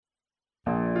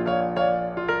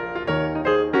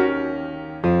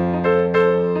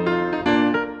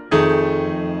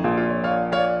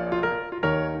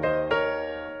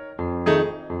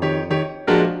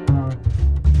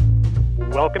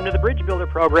welcome to the Bridge Builder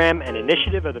Program, an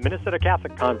initiative of the Minnesota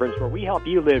Catholic Conference where we help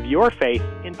you live your faith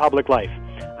in public life.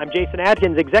 I'm Jason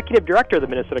Adkins, Executive Director of the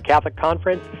Minnesota Catholic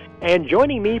Conference, and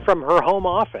joining me from her home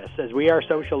office as we are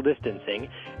social distancing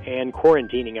and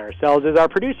quarantining ourselves is our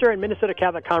producer and Minnesota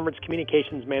Catholic Conference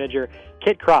Communications Manager,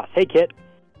 Kit Cross. Hey, Kit.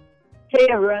 Hey,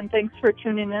 everyone. Thanks for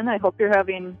tuning in. I hope you're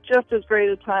having just as great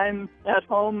a time at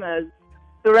home as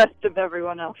the rest of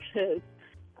everyone else is.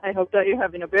 I hope that you're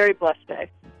having a very blessed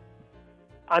day.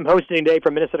 I'm hosting today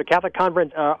from Minnesota Catholic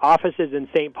Conference offices in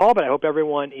St. Paul, but I hope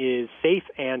everyone is safe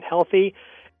and healthy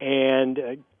and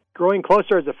growing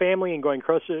closer as a family and going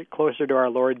closer to our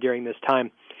Lord during this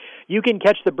time. You can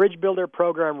catch the Bridge Builder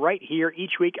program right here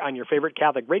each week on your favorite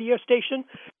Catholic radio station,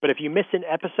 but if you miss an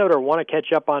episode or want to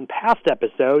catch up on past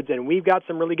episodes, and we've got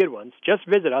some really good ones, just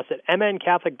visit us at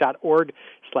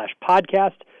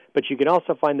mncatholic.org/podcast, but you can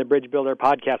also find the Bridge Builder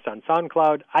podcast on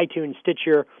SoundCloud, iTunes,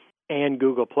 Stitcher, and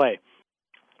Google Play.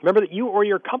 Remember that you or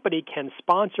your company can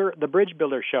sponsor the Bridge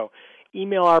Builder Show.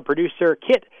 Email our producer,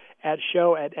 Kit, at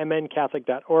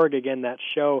show@mncatholic.org. Again, that's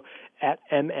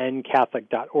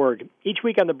show@mncatholic.org. Each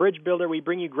week on the Bridge Builder, we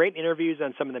bring you great interviews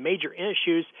on some of the major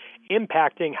issues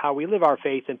impacting how we live our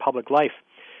faith in public life.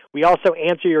 We also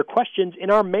answer your questions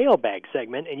in our mailbag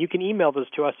segment, and you can email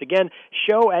those to us again,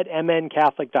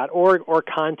 show@mncatholic.org, or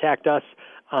contact us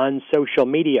on social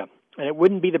media. And it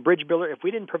wouldn't be the Bridge Builder if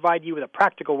we didn't provide you with a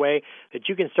practical way that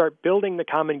you can start building the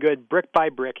common good brick by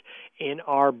brick in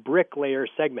our Bricklayer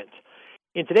segment.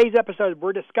 In today's episode,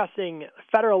 we're discussing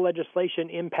federal legislation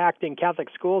impacting Catholic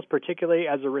schools, particularly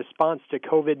as a response to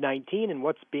COVID-19 and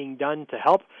what's being done to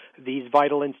help these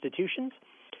vital institutions.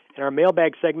 In our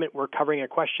mailbag segment, we're covering a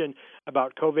question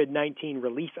about COVID-19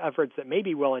 relief efforts that may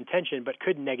be well-intentioned but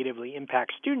could negatively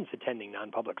impact students attending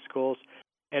non-public schools.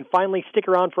 And finally, stick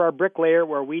around for our Bricklayer,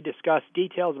 where we discuss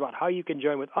details about how you can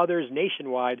join with others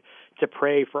nationwide to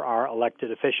pray for our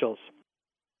elected officials.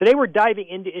 Today we're diving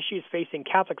into issues facing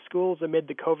Catholic schools amid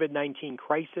the COVID-19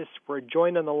 crisis. We're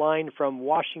joined on the line from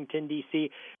Washington,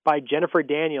 D.C. by Jennifer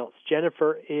Daniels.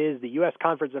 Jennifer is the U.S.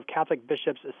 Conference of Catholic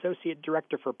Bishops Associate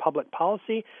Director for Public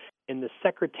Policy in the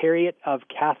Secretariat of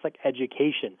Catholic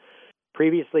Education.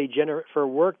 Previously, Jennifer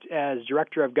worked as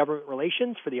Director of Government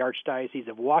Relations for the Archdiocese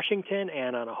of Washington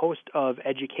and on a host of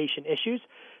education issues.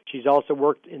 She's also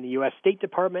worked in the U.S. State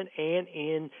Department and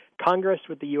in Congress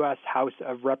with the U.S. House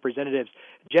of Representatives.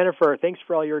 Jennifer, thanks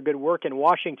for all your good work in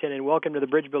Washington, and welcome to the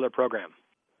Bridge Builder program.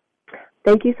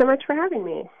 Thank you so much for having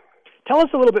me. Tell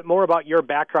us a little bit more about your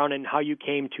background and how you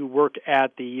came to work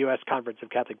at the U.S. Conference of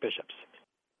Catholic Bishops.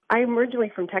 I'm originally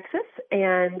from Texas,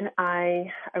 and I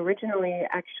originally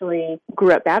actually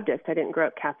grew up Baptist. I didn't grow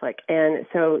up Catholic. And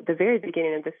so the very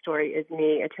beginning of the story is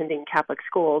me attending Catholic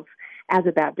schools as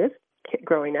a Baptist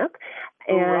growing up.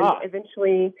 And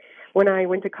eventually, when I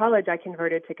went to college, I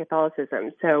converted to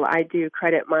Catholicism. So I do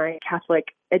credit my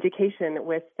Catholic education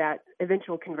with that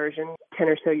eventual conversion 10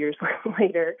 or so years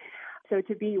later. So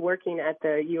to be working at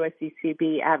the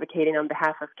USCCB advocating on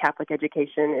behalf of Catholic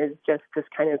education is just this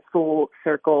kind of full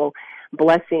circle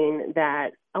blessing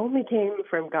that only came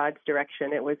from God's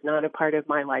direction. It was not a part of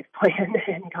my life plan,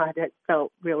 and God had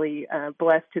felt really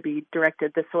blessed to be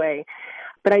directed this way.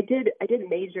 But I did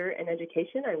major in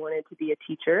education. I wanted to be a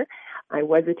teacher. I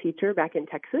was a teacher back in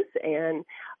Texas,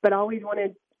 but always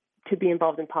wanted to be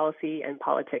involved in policy and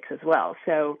politics as well.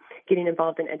 So getting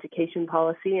involved in education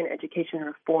policy and education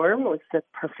reform was the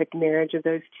perfect marriage of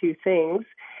those two things.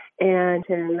 And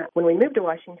when we moved to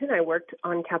Washington, I worked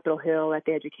on Capitol Hill at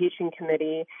the Education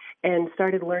Committee and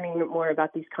started learning more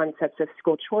about these concepts of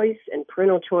school choice and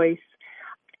parental choice.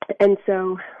 And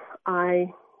so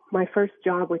my first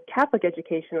job with Catholic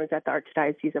education was at the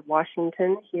Archdiocese of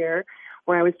Washington here,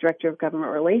 where I was Director of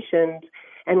Government Relations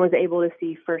and was able to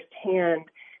see firsthand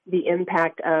the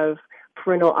impact of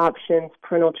parental options,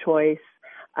 parental choice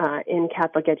in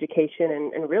Catholic education,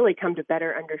 and really come to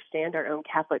better understand our own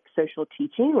Catholic social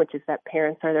teaching, which is that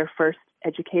parents are their first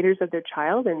educators of their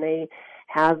child, and they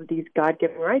have these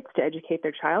God-given rights to educate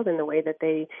their child in the way that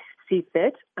they see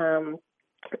fit. And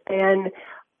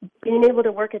being able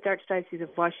to work at the Archdiocese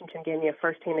of Washington gave me a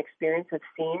firsthand experience of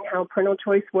seeing how parental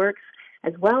choice works,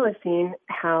 as well as seeing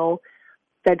how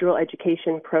federal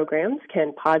education programs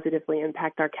can positively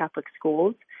impact our Catholic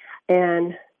schools.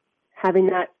 And having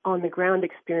that on-the-ground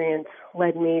experience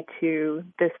led me to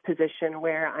this position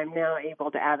where I'm now able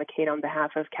to advocate on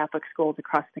behalf of Catholic schools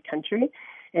across the country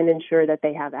and ensure that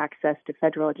they have access to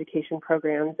federal education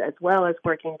programs, as well as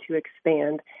working to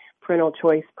expand parental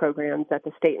choice programs at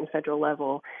the state and federal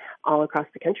level all across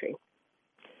the country.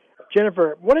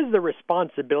 Jennifer, what is the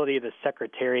responsibility of the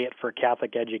Secretariat for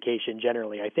Catholic Education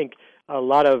generally? I think a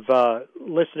lot of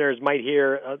listeners might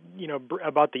hear,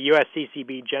 about the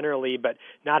USCCB generally, but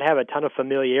not have a ton of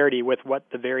familiarity with what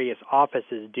the various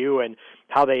offices do and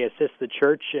how they assist the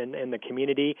church and the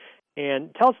community.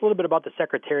 And tell us a little bit about the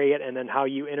Secretariat and then how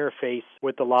you interface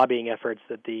with the lobbying efforts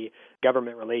that the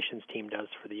government relations team does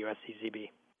for the USCCB.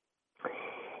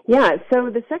 Yeah,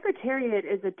 so the Secretariat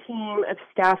is a team of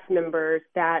staff members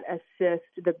that assist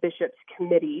the bishops'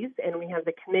 committees, and we have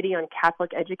the Committee on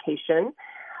Catholic Education,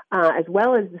 as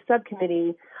well as the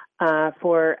subcommittee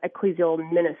for ecclesial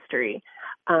ministry.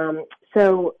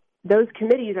 So those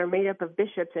committees are made up of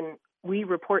bishops, and we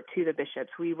report to the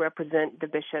bishops. We represent the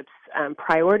bishops'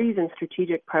 priorities and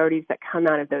strategic priorities that come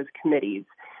out of those committees.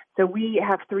 So we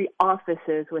have 3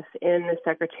 offices within the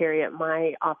Secretariat.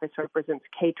 My office represents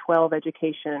K-12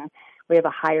 education. We have a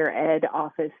higher ed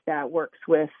office that works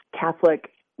with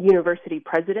Catholic university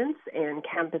presidents and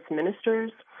campus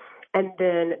ministers. And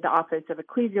then the Office of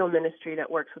Ecclesial Ministry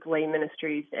that works with lay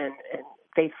ministries and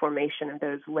faith formation of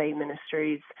those lay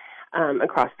ministries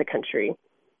across the country.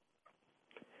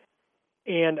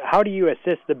 And how do you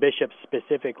assist the bishops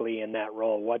specifically in that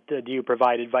role? What do you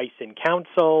provide advice and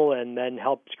counsel and then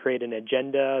help create an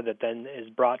agenda that then is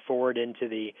brought forward into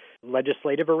the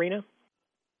legislative arena?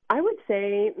 I would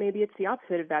say maybe it's the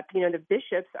opposite of that. The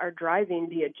bishops are driving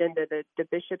the agenda. The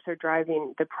bishops are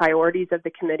driving the priorities of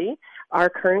the committee. Our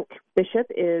current bishop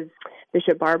is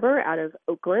Bishop Barber out of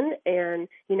Oakland, and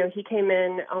he came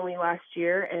in only last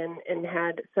year and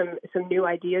had some new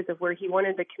ideas of where he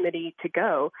wanted the committee to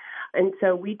go. And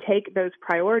so we take those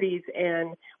priorities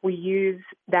and we use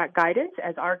that guidance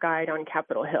as our guide on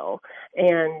Capitol Hill.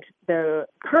 And the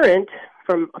current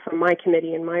from my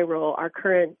committee and my role, our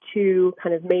current 2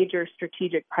 kind of major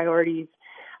strategic priorities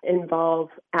involve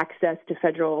access to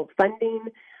federal funding,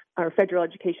 or federal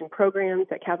education programs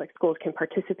that Catholic schools can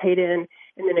participate in,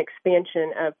 and then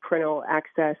expansion of parental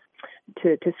access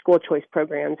to school choice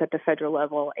programs at the federal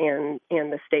level and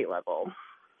the state level.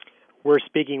 We're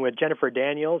speaking with Jennifer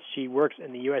Daniels. She works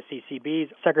in the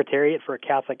USCCB's Secretariat for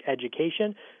Catholic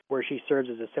Education, where she serves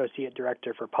as Associate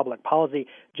Director for Public Policy.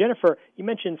 Jennifer, you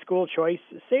mentioned school choice.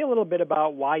 Say a little bit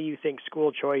about why you think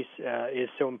school choice is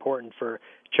so important for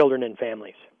children and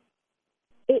families.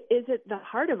 It is at the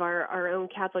heart of our own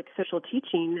Catholic social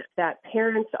teaching that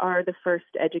parents are the first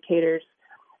educators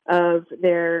of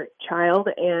their child,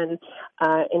 and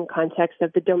in context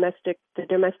of the domestic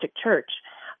church.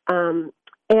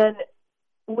 And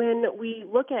when we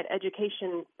look at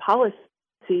education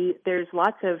policy, there's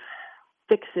lots of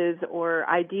fixes or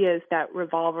ideas that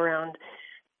revolve around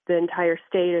the entire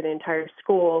state or the entire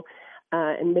school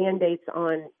and mandates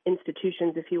on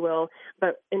institutions, if you will.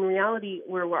 But in reality,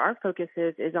 where our focus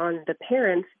is on the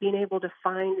parents being able to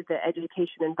find the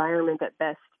education environment that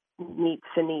best meets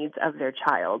the needs of their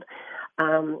child.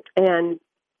 And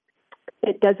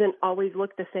it doesn't always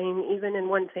look the same even in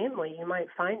one family. You might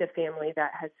find a family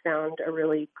that has found a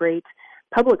really great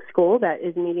public school that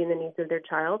is meeting the needs of their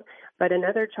child, but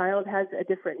another child has a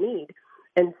different need.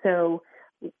 And so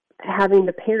having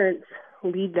the parents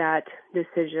lead that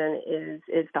decision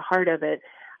is the heart of it.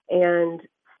 And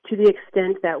to the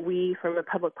extent that we, from a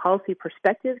public policy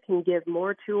perspective, can give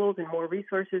more tools and more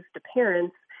resources to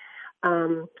parents,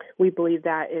 we believe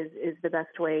that is the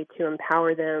best way to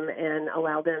empower them and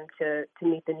allow them to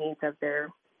meet the needs of their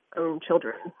own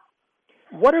children.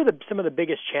 What are some of the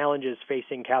biggest challenges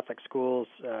facing Catholic schools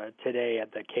today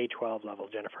at the K-12 level,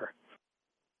 Jennifer?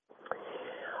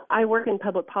 I work in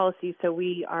public policy, so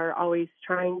we are always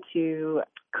trying to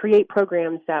create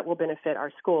programs that will benefit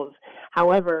our schools.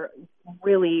 However,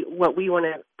 really what we want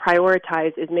to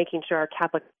prioritize is making sure our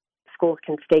Catholic schools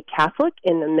can stay Catholic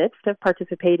in the midst of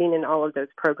participating in all of those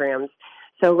programs.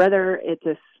 So whether it's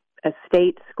a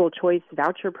state school choice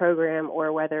voucher program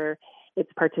or whether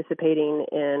it's participating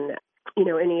in,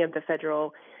 any of the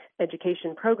federal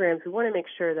education programs, we want to make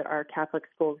sure that our Catholic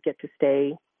schools get to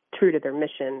stay true to their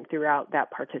mission throughout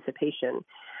that participation.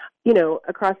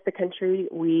 Across the country,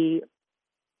 we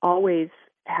always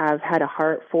have had a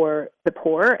heart for the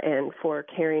poor and for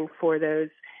caring for those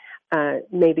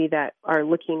maybe that are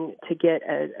looking to get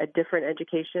a different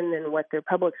education than what their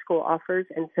public school offers.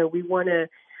 And so we want to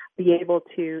be able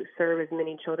to serve as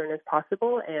many children as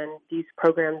possible, and these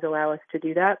programs allow us to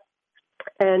do that.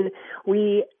 And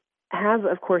we have,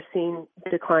 of course, seen a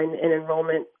decline in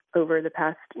enrollment over the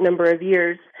past number of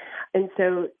years. And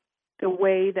so the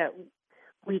way that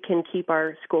we can keep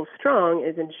our schools strong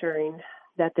is ensuring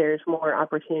that there's more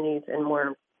opportunities and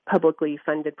more publicly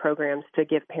funded programs to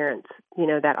give parents,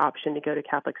 that option to go to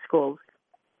Catholic schools.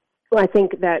 Well, I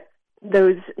think that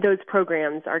those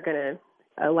programs are going to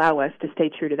allow us to stay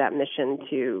true to that mission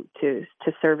to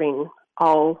serving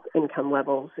all income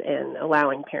levels and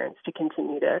allowing parents to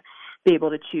continue to be able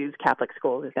to choose Catholic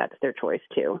schools if that's their choice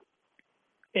too.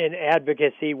 In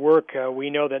advocacy work, we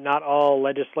know that not all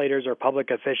legislators or public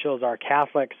officials are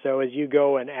Catholic. So as you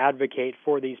go and advocate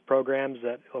for these programs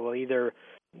that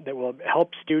will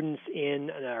help students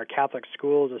in our Catholic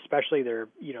schools, especially their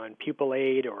in pupil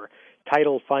aid or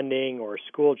title funding or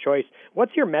school choice,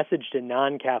 what's your message to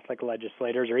non-Catholic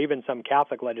legislators or even some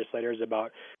Catholic legislators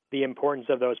about the importance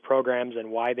of those programs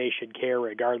and why they should care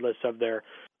regardless of their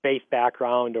faith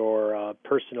background or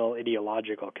personal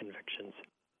ideological convictions?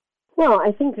 Well,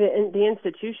 I think the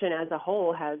institution as a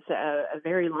whole has a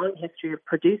very long history of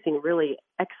producing really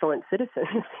excellent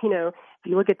citizens. If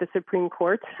you look at the Supreme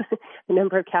Court, the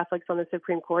number of Catholics on the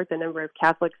Supreme Court, the number of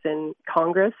Catholics in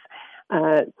Congress,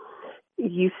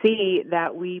 you see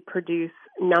that we produce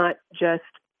not just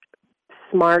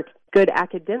smart, good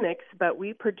academics, but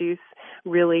we produce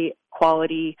really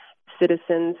quality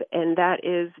citizens, and that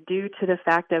is due to the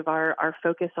fact of our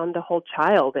focus on the whole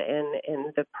child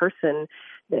and the person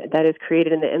that is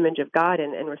created in the image of God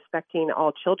and respecting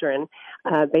all children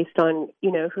based on,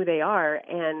 who they are.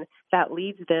 And that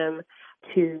leads them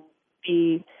to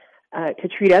be to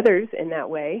treat others in that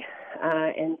way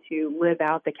and to live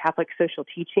out the Catholic social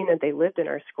teaching that they lived in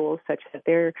our schools, such that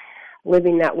they're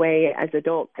living that way as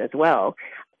adults as well.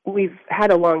 We've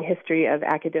had a long history of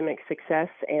academic success,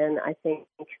 and I think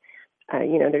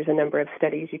there's a number of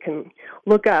studies you can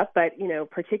look up, but,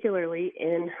 particularly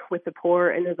with the poor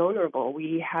and the vulnerable,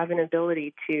 we have an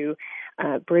ability to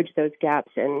bridge those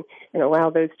gaps and allow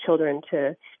those children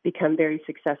to become very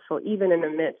successful, even in the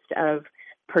midst of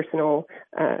personal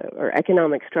or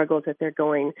economic struggles that they're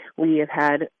going. We have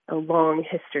had a long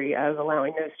history of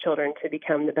allowing those children to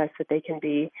become the best that they can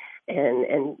be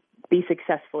and be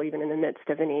successful even in the midst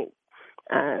of any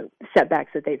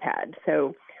setbacks that they've had.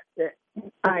 So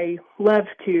I love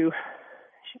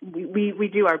we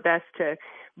do our best to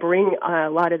bring a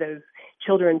lot of those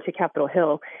children to Capitol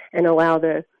Hill and allow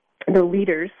the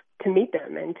leaders to meet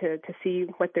them and to see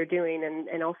what they're doing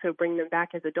and also bring them back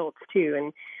as adults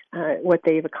too and what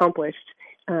they've accomplished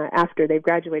after they've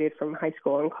graduated from high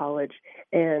school and college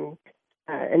and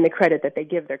the credit that they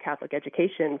give their Catholic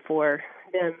education for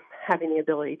them having the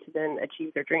ability to then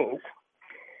achieve their dreams.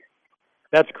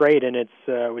 That's great, and it's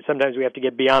sometimes we have to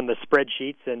get beyond the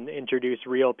spreadsheets and introduce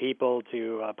real people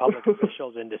to public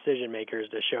officials and decision makers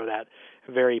to show that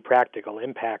very practical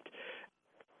impact.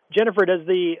 Jennifer, does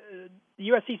the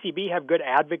USCCB have good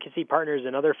advocacy partners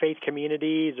in other faith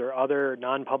communities or other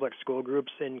non-public school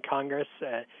groups in Congress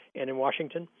and in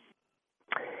Washington?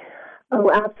 Oh,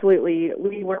 absolutely.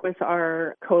 We work with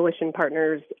our coalition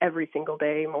partners every single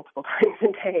day, multiple times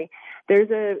a day. There's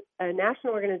a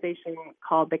national organization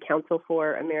called the Council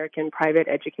for American Private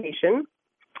Education,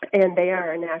 and they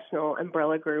are a national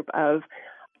umbrella group of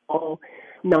all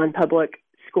non-public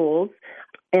schools.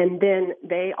 And then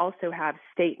they also have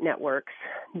state networks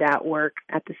that work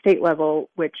at the state level,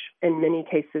 which in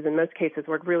most cases,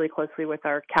 work really closely with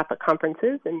our Catholic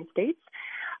conferences in the states.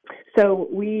 So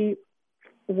we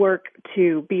work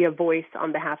to be a voice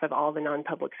on behalf of all the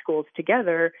non-public schools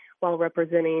together while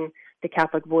representing the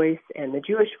Catholic voice and the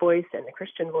Jewish voice and the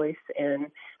Christian voice and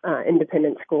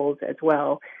independent schools as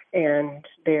well. And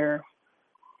they're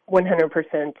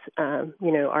 100%,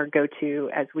 our go-to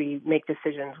as we make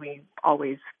decisions. We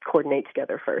always coordinate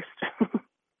together first.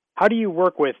 How do you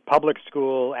work with public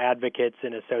school advocates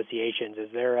and associations? Is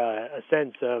there a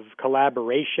sense of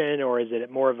collaboration, or is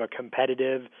it more of a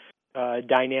competitive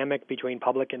dynamic between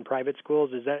public and private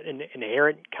schools? Is that an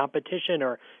inherent competition,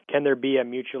 or can there be a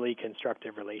mutually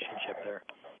constructive relationship there?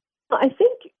 I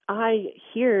think I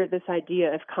hear this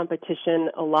idea of competition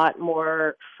a lot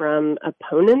more from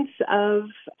opponents of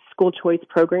school choice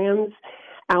programs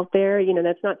out there.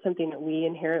 That's not something that we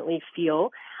inherently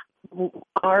feel.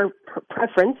 Our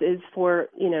preference is for,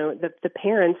 the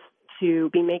parents to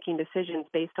be making decisions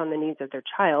based on the needs of their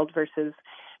child versus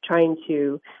trying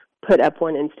to put up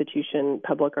one institution,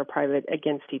 public or private,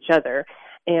 against each other.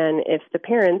 And if the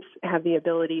parents have the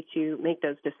ability to make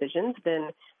those decisions, then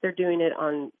they're doing it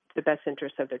on the best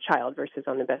interest of their child versus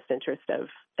on the best interest of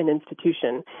an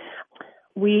institution.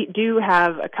 We do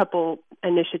have a couple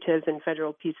initiatives and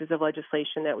federal pieces of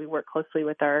legislation that we work closely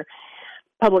with our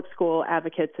public school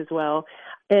advocates as well.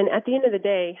 And at the end of the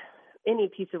day, any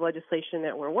piece of legislation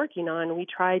that we're working on, we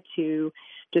try to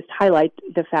just highlight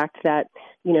the fact that,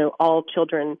 all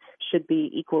children should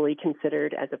be equally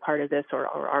considered as a part of this, or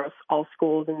all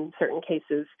schools in certain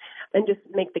cases, and just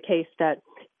make the case that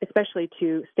especially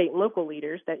to state and local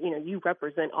leaders, that, you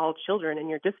represent all children in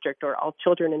your district or all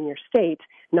children in your state,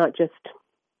 not just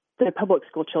the public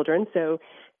school children. So,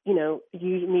 you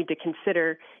need to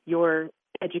consider your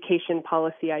education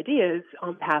policy ideas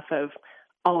on behalf of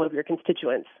all of your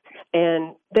constituents.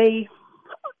 And they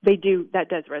do, that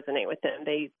does resonate with them.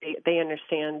 They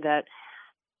understand that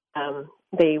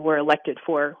they were elected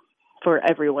for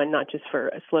everyone, not just for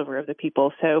a sliver of the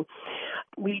people. So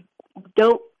we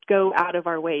don't go out of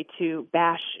our way to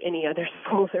bash any other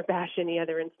schools or bash any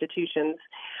other institutions.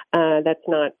 That's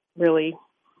not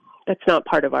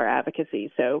part of our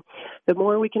advocacy. So the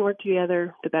more we can work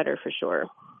together, the better, for sure.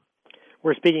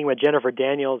 We're speaking with Jennifer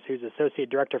Daniels, who's Associate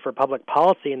Director for Public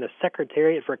Policy in the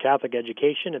Secretariat for Catholic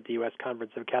Education at the U.S.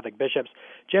 Conference of Catholic Bishops.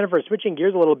 Jennifer, switching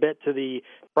gears a little bit to the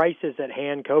crisis at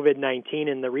hand, COVID-19,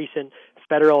 and the recent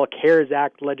federal CARES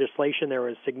Act legislation, there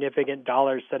was significant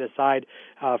dollars set aside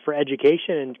for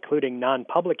education, including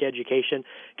non-public education.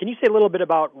 Can you say a little bit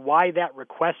about why that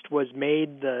request was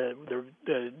made,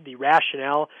 the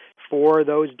rationale for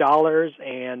those dollars,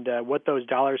 and what those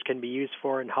dollars can be used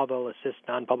for, and how they'll assist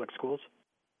non-public schools?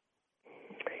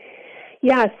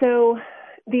 Yeah, so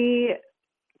the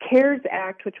CARES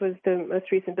Act, which was the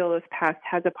most recent bill that was passed,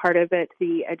 has a part of it,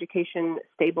 the Education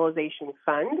Stabilization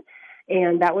Fund,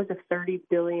 and that was a $30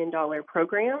 billion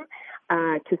program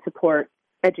to support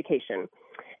education.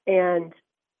 And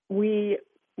we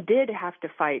did have to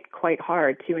fight quite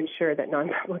hard to ensure that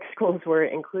non-public schools were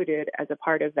included as a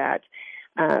part of that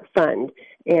fund.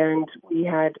 And we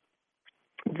had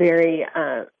very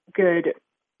good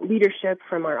leadership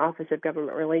from our Office of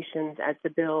Government Relations as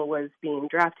the bill was being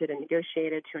drafted and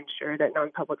negotiated to ensure that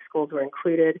non-public schools were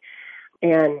included.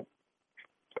 And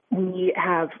we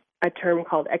have a term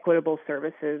called equitable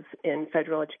services in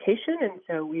federal education, and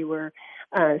so we were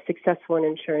successful in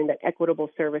ensuring that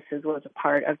equitable services was a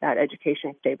part of that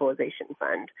Education Stabilization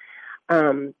Fund.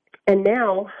 And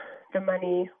now the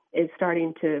money is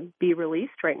starting to be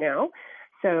released right now,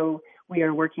 so we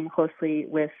are working closely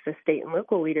with the state and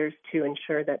local leaders to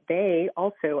ensure that they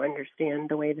also understand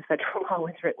the way the federal law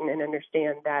was written and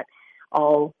understand that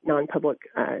all non-public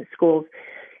schools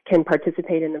can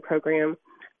participate in the program.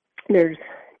 There's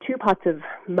two pots of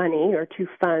money, or two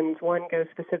funds. One goes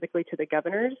specifically to the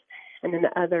governors, and then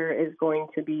the other is going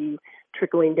to be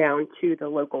trickling down to the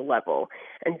local level.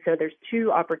 And so there's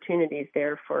two opportunities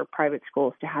there for private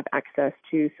schools to have access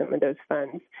to some of those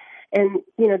funds. And,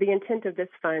 the intent of this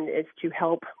fund is to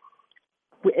help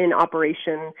in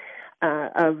operation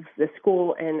of the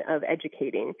school and of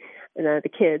educating the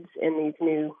kids in these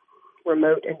new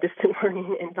remote and distant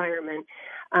learning environment.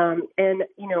 And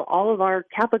all of our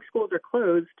Catholic schools are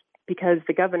closed because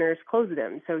the governor's closed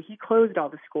them. So he closed all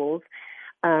the schools,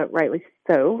 rightly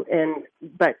so,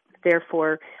 but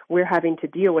therefore we're having to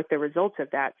deal with the results of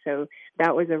that. So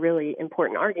that was a really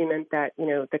important argument that,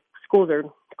 the schools are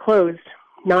closed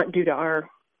not due to our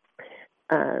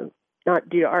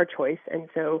choice, and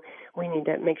so we need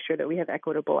to make sure that we have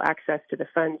equitable access to the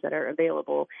funds that are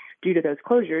available due to those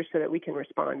closures so that we can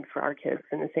respond for our kids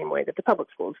in the same way that the public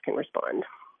schools can respond.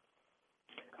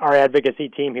 Our advocacy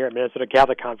team here at Minnesota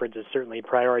Catholic Conference is certainly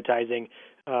prioritizing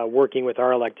working with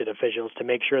our elected officials to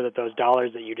make sure that those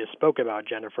dollars that you just spoke about,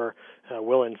 Jennifer,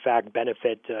 will in fact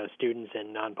benefit students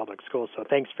in non-public schools. So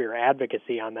thanks for your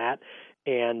advocacy on that,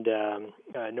 and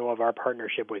know of our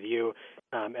partnership with you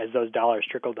as those dollars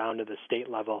trickle down to the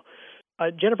state level.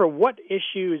 Jennifer, what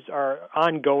issues are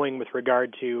ongoing with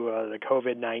regard to the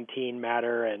COVID-19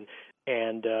 matter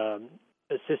and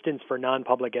assistance for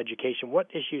non-public education? What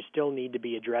issues still need to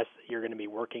be addressed that you're going to be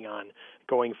working on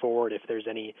going forward, if there's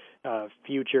any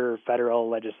future federal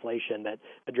legislation that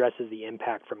addresses the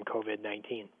impact from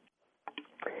COVID-19?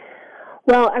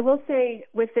 Well, I will say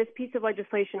with this piece of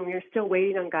legislation, we are still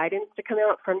waiting on guidance to come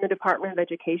out from the Department of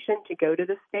Education to go to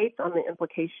the states on the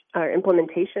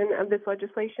implementation of this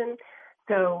legislation.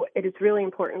 So it is really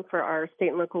important for our state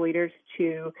and local leaders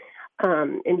to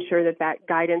ensure that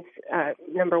guidance,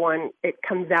 number one, it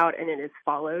comes out and it is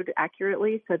followed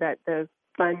accurately so that the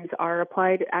funds are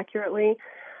applied accurately.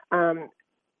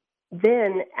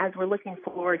 Then, as we're looking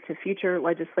forward to future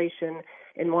legislation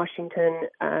in Washington,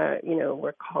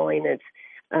 we're calling it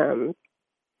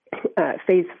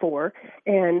Phase 4.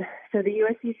 And so the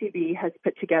USCCB has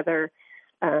put together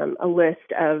a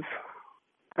list of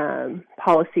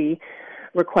policy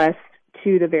requests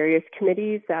to the various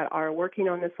committees that are working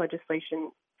on this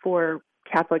legislation for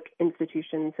Catholic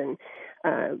institutions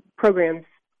and programs,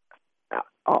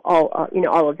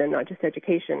 all of them, not just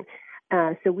education.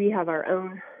 So we have our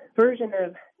own version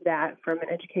of that from an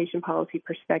education policy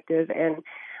perspective. And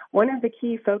one of the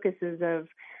key focuses of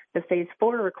the Phase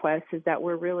 4 request is that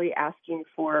we're really asking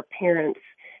for parents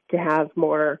to have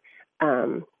more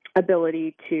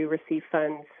ability to receive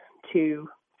funds to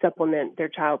supplement their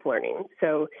child's learning.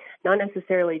 So not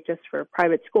necessarily just for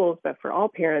private schools, but for all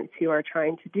parents who are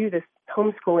trying to do this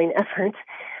homeschooling effort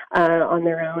on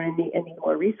their own and need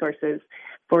more resources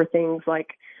for things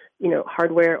like,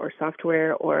 hardware or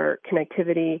software or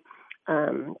connectivity,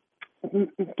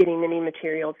 getting any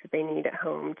materials that they need at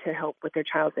home to help with their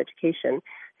child's education.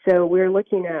 So we're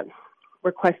looking at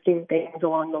requesting things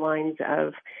along the lines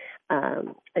of,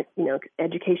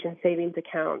 education savings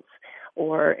accounts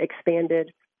or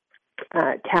expanded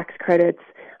tax credits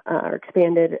or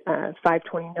expanded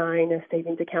 529, a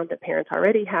savings account that parents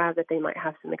already have, that they might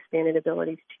have some expanded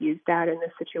abilities to use that in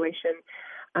this situation.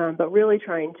 But really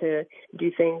trying to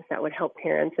do things that would help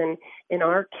parents. And in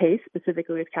our case,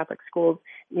 specifically with Catholic schools,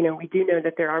 we do know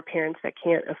that there are parents that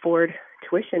can't afford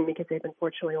tuition because they've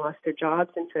unfortunately lost their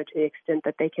jobs. And so to the extent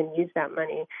that they can use that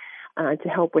money to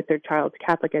help with their child's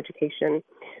Catholic education,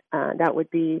 that would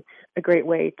be a great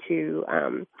way to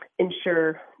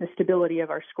ensure the stability of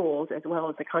our schools as well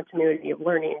as the continuity of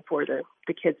learning for the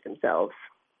kids themselves.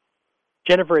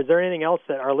 Jennifer, is there anything else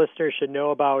that our listeners should know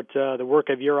about the work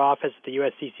of your office at the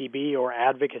USCCB or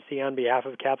advocacy on behalf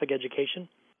of Catholic education?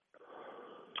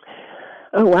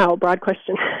 Oh, wow, broad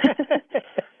question.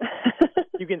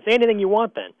 You can say anything you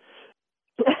want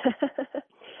then.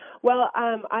 Well,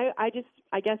 I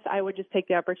guess I would just take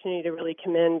the opportunity to really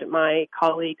commend my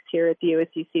colleagues here at the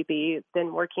USCCB.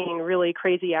 Been working really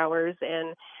crazy hours,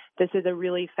 and this is a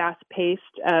really fast-paced,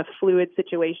 fluid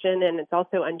situation, and it's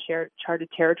also uncharted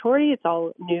territory. It's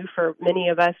all new for many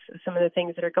of us, some of the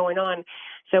things that are going on.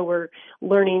 So we're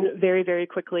learning very, very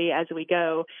quickly as we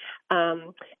go.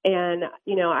 And,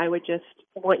 I would just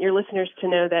want your listeners to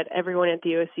know that everyone at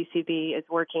the USCCB is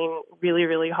working really,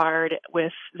 really hard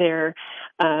with their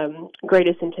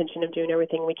greatest intention of doing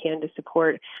everything we can to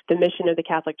support the mission of the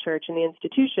Catholic Church and the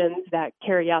institutions that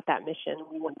carry out that mission.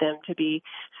 We want them to be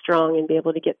strong and be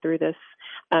able to get through this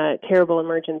terrible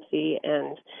emergency,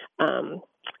 and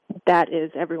that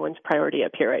is everyone's priority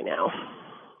up here right now.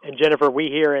 And Jennifer, we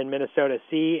here in Minnesota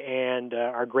see and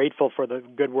are grateful for the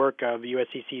good work of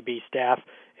USCCB staff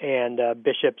and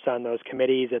bishops on those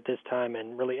committees at this time,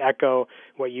 and really echo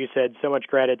what you said. So much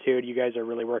gratitude. You guys are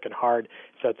really working hard.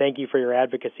 So thank you for your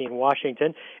advocacy in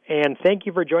Washington, and thank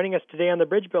you for joining us today on The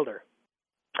Bridge Builder.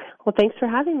 Well, thanks for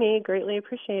having me. Greatly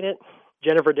appreciate it.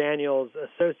 Jennifer Daniels,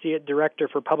 Associate Director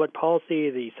for Public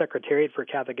Policy, the Secretariat for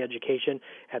Catholic Education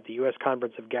at the U.S.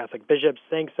 Conference of Catholic Bishops.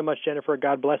 Thanks so much, Jennifer.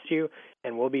 God bless you.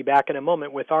 And we'll be back in a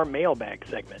moment with our mailbag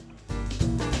segment.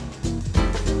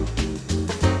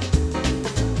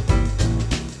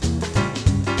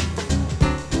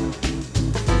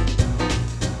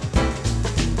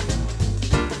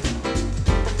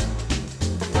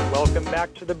 Welcome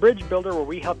back to The Bridge Builder, where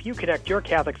we help you connect your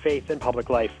Catholic faith and public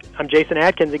life. I'm Jason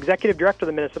Adkins, Executive Director of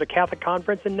the Minnesota Catholic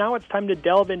Conference, and now it's time to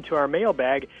delve into our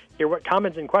mailbag, hear what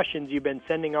comments and questions you've been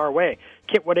sending our way.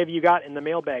 Kit, what have you got in the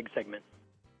mailbag segment?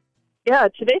 Yeah,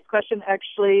 today's question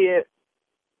actually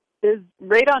is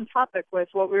right on topic with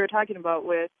what we were talking about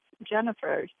with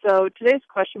Jennifer. So today's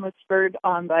question was spurred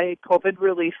on by COVID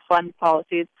relief fund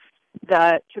policies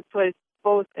that took place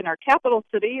both in our capital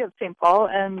city of St. Paul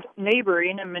and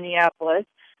neighboring in Minneapolis.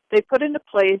 They put into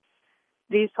place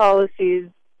these policies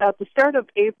at the start of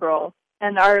April,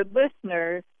 and our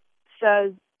listener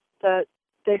says that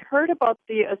they heard about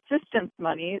the assistance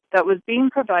money that was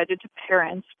being provided to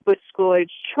parents with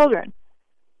school-aged children.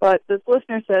 But this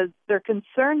listener says they're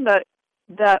concerned that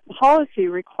that policy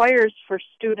requires for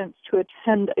students to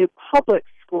attend a public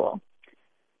school.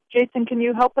 Jason, can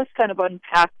you help us kind of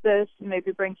unpack this,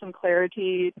 maybe bring some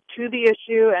clarity to the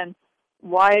issue and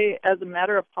why, as a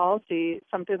matter of policy,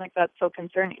 something like that's so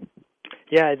concerning?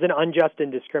 Yeah, it's an unjust and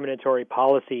discriminatory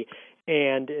policy,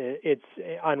 and it's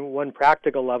on one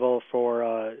practical level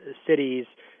for cities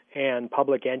and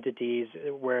public entities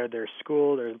where their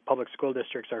public school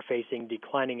districts are facing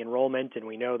declining enrollment, and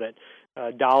we know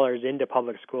that dollars into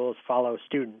public schools follow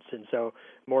students, and so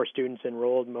more students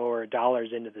enrolled, more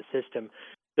dollars into the system.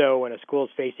 So when a school is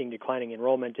facing declining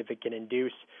enrollment, if it can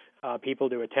induce people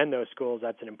to attend those schools,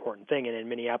 that's an important thing. And in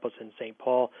Minneapolis and St.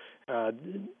 Paul,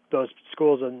 those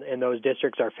schools and those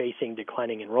districts are facing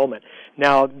declining enrollment.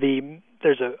 Now,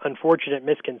 there's an unfortunate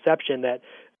misconception that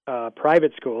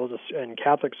private schools and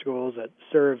Catholic schools that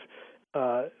serve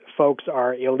folks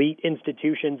are elite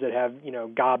institutions that have,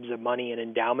 gobs of money and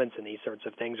endowments and these sorts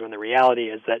of things, when the reality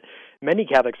is that many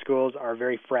Catholic schools are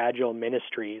very fragile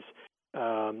ministries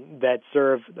that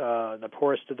serve the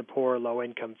poorest of the poor,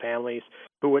 low-income families.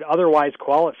 who would otherwise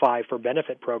qualify for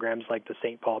benefit programs like the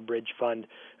St. Paul Bridge Fund,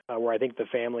 where I think the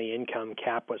family income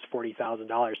cap was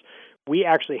 $40,000. We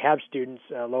actually have students,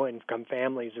 low-income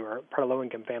families who are part of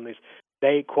low-income families.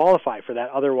 They qualify for that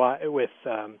otherwise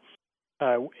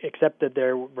except that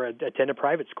they attend a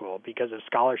private school because of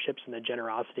scholarships and the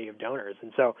generosity of donors.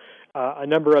 And so a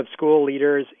number of school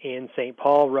leaders in St.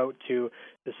 Paul wrote to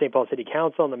the St. Paul City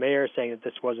Council and the mayor saying that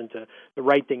this wasn't the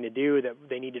right thing to do, that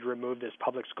they needed to remove this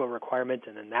public school requirement,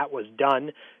 and then that was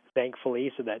done,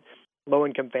 thankfully, so that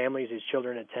low-income families whose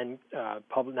children attend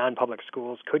non-public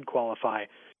schools could qualify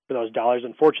for those dollars.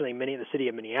 Unfortunately, the city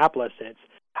of Minneapolis and its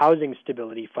Housing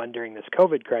Stability Fund during this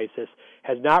COVID crisis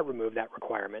has not removed that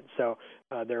requirement. So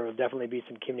there will definitely be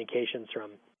some communications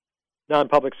from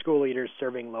non-public school leaders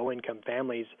serving low-income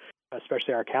families,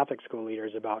 especially our Catholic school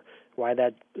leaders, about why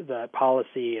that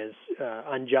policy is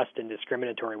unjust and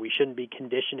discriminatory. We shouldn't be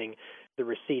conditioning the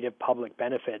receipt of public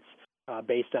benefits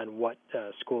based on what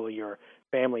school your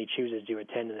family chooses to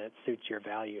attend and that suits your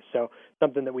values. So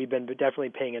something that we've been definitely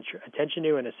paying attention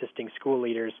to and assisting school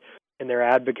leaders in their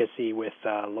advocacy with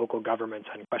local governments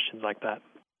on questions like that.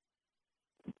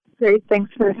 Great.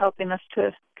 Thanks for helping us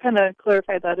to kind of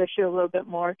clarify that issue a little bit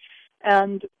more.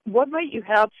 And what might you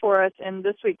have for us in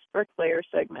this week's Bricklayer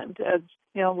segment? As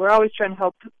you know, we're always trying to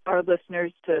help our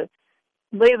listeners to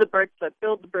lay the bricks that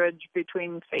build the bridge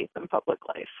between faith and public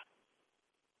life.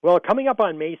 Well, coming up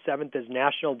on May 7th is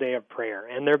National Day of Prayer,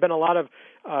 and there have been a lot of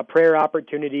prayer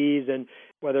opportunities, and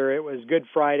whether it was Good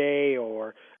Friday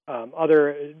or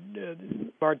the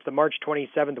March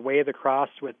 27th Way of the Cross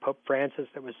with Pope Francis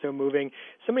that was so moving,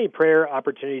 so many prayer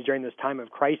opportunities during this time of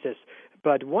crisis,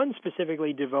 but one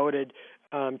specifically devoted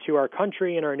to our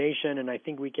country and our nation, and I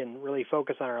think we can really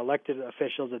focus on our elected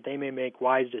officials that they may make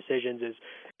wise decisions, is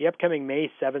the upcoming May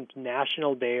 7th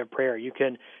National Day of Prayer. You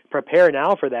can prepare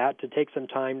now for that, to take some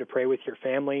time to pray with your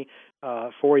family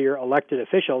for your elected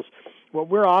officials. What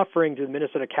we're offering to the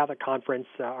Minnesota Catholic Conference,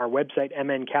 our website,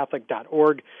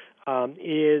 mncatholic.org,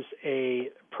 is a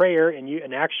prayer and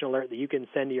an action alert that you can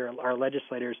send to our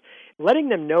legislators, letting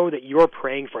them know that you're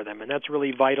praying for them, and that's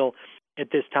really vital at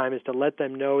this time, is to let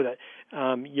them know that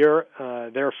you're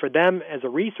there for them as a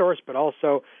resource, but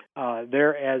also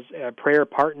there as a prayer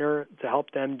partner to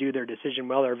help them do their decision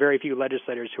well. There are very few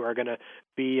legislators who are going to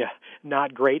be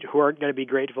who aren't going to be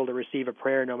grateful to receive a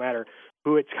prayer no matter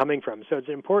who it's coming from. So it's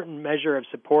an important measure of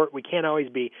support. We can't always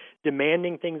be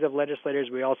demanding things of legislators.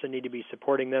 We also need to be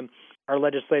supporting them. Our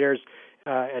legislators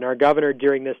and our governor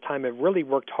during this time have really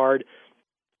worked hard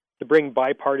to bring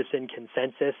bipartisan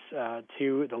consensus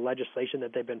to the legislation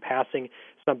that they've been passing.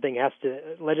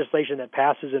 Legislation that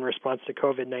passes in response to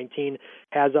COVID-19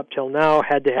 has up till now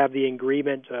had to have the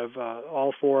agreement of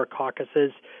all four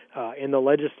caucuses in the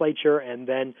legislature and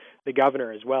then the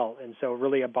governor as well. And so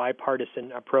really a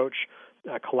bipartisan approach,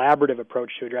 a collaborative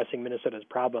approach to addressing Minnesota's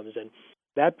problems. And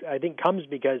that, I think, comes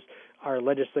because our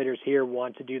legislators here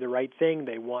want to do the right thing.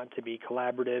 They want to be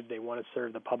collaborative. They want to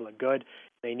serve the public good.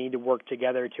 They need to work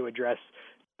together to address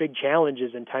big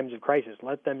challenges in times of crisis.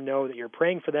 Let them know that you're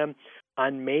praying for them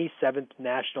on May 7th,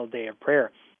 National Day of Prayer.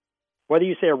 Whether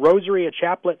you say a rosary, a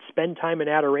chaplet, spend time in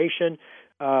adoration,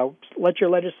 let your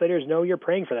legislators know you're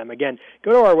praying for them. Again,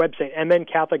 go to our website,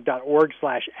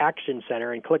 mncatholic.org/action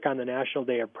center, and click on the National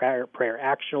Day of Prayer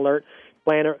Action Alert.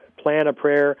 Plan a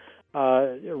prayer,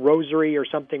 rosary or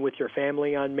something with your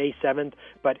family on May 7th,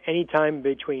 but anytime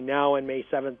between now and May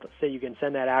 7th, say you can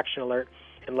send that action alert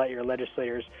and let your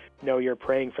legislators know you're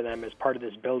praying for them as part of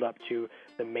this build-up to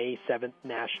the May 7th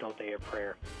National Day of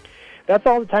Prayer. That's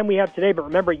all the time we have today, but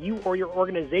remember, you or your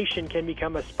organization can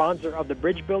become a sponsor of the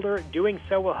Bridge Builder. Doing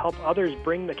so will help others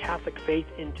bring the Catholic faith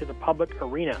into the public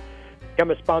arena.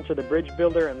 Become a sponsor of the Bridge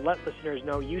Builder and let listeners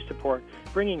know you support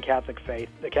bringing the Catholic faith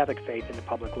into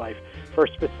public life. For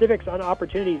specifics on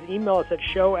opportunities, email us at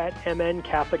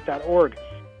show@mncatholic.org.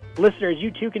 Listeners,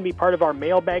 you too can be part of our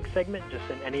mailbag segment. Just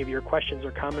send any of your questions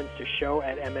or comments to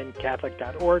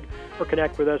show@mncatholic.org or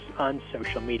connect with us on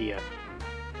social media.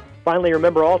 Finally,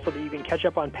 remember also that you can catch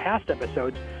up on past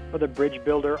episodes of the Bridge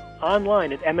Builder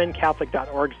online at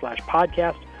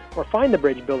mncatholic.org/podcast or find the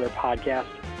Bridge Builder podcast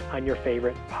on your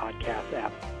favorite podcast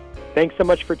app. Thanks so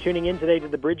much for tuning in today to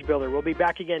the Bridge Builder. We'll be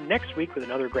back again next week with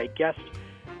another great guest,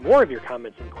 more of your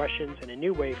comments and questions, and a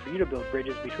new way for you to build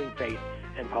bridges between faith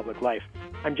and public life.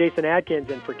 I'm Jason Adkins,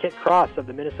 and for Kit Cross of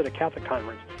the Minnesota Catholic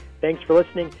Conference, thanks for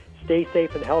listening. Stay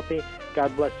safe and healthy.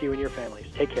 God bless you and your families.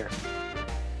 Take care.